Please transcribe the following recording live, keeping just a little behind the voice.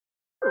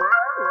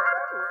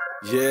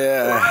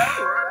Yeah.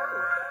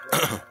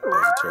 That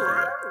was a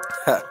turkey,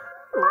 yeah.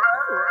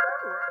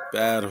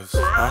 Battles.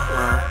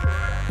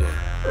 Yeah.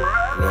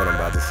 You know what I'm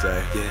about to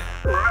say? Yeah.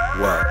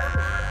 What?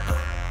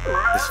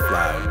 It's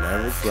fly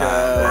America.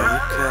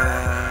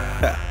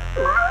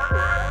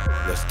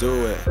 Let's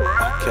do it.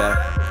 Okay.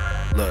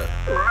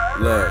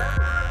 Look.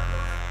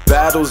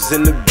 Battles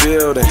in the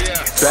building,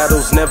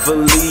 battles never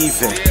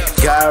leaving.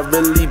 God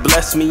really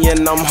blessed me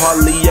and I'm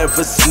hardly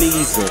ever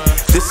sneezing.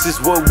 This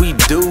is what we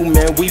do,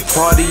 man, we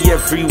party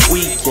every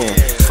weekend.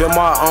 Film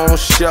our own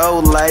show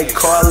like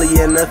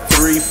Carly and her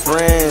 3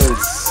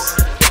 friends.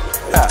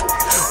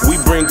 We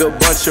bring a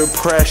bunch of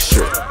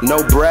pressure, no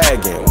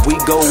bragging, we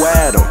go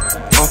at 'em.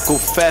 Uncle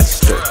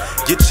Fester,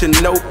 get your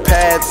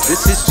notepads,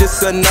 this is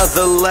just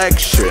another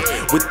lecture.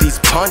 With these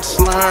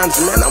punchlines,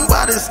 man, I'm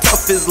about as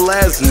tough as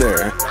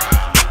Lesnar.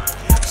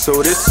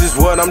 So this is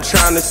what I'm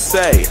trying to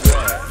say.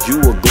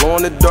 You a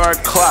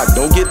glow-in-the-dark clock,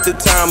 don't get the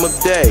time of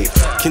day.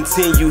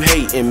 Continue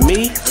hating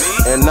me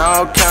in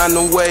all kind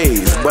of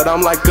ways, but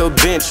I'm like a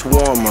bench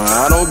warmer,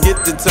 I don't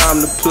get the time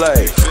to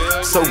play.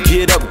 So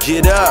get up,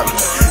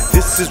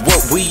 this is what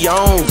we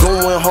on.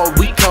 Going hard,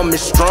 we coming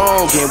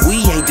strong, and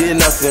we ain't did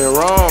nothing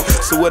wrong.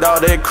 So with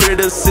all that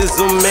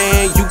criticism,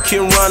 man, you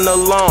can run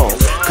along,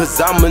 cause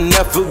I'ma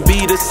never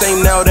be the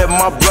same now that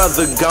my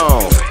brother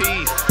gone.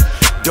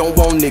 Don't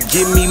wanna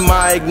give me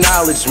my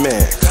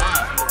acknowledgement.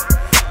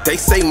 They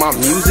say my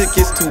music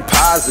is too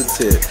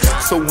positive.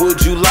 So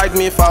would you like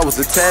me if I was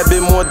a tad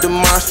bit more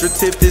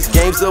demonstrative? This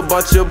game's a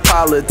bunch of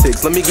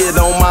politics. Let me get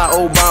on my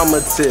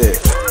Obama tip.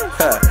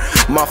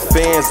 My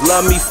fans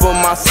love me for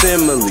my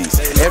similes.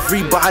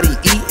 Everybody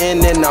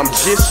eating and I'm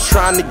just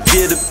trying to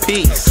get a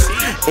piece.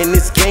 In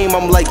this game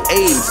I'm like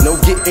AIDS, no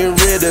getting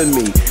rid of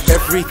me.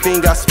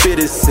 Everything I spit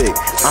is sick,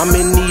 I'm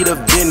in need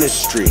of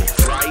dentistry.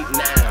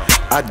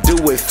 I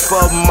do it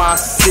for my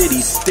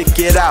city, stick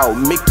it out,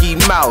 Mickey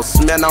Mouse,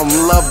 man, I'm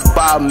loved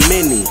by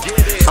many.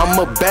 I'm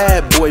a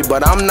bad boy,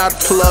 but I'm not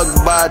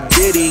plugged by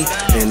Diddy.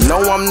 And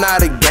no, I'm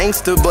not a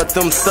gangster, but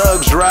them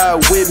thugs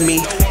ride with me.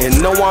 And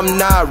no, I'm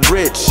not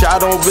rich, I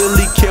don't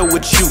really care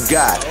what you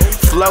got.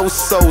 Flow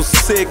so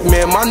sick,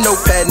 man, my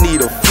notepad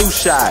need a flu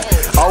shot.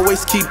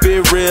 Always keep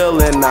it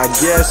real, and I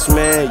guess,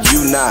 man,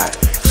 you not.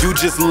 You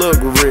just look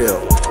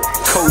real.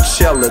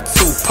 Coachella,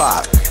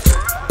 Tupac,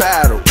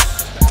 battles.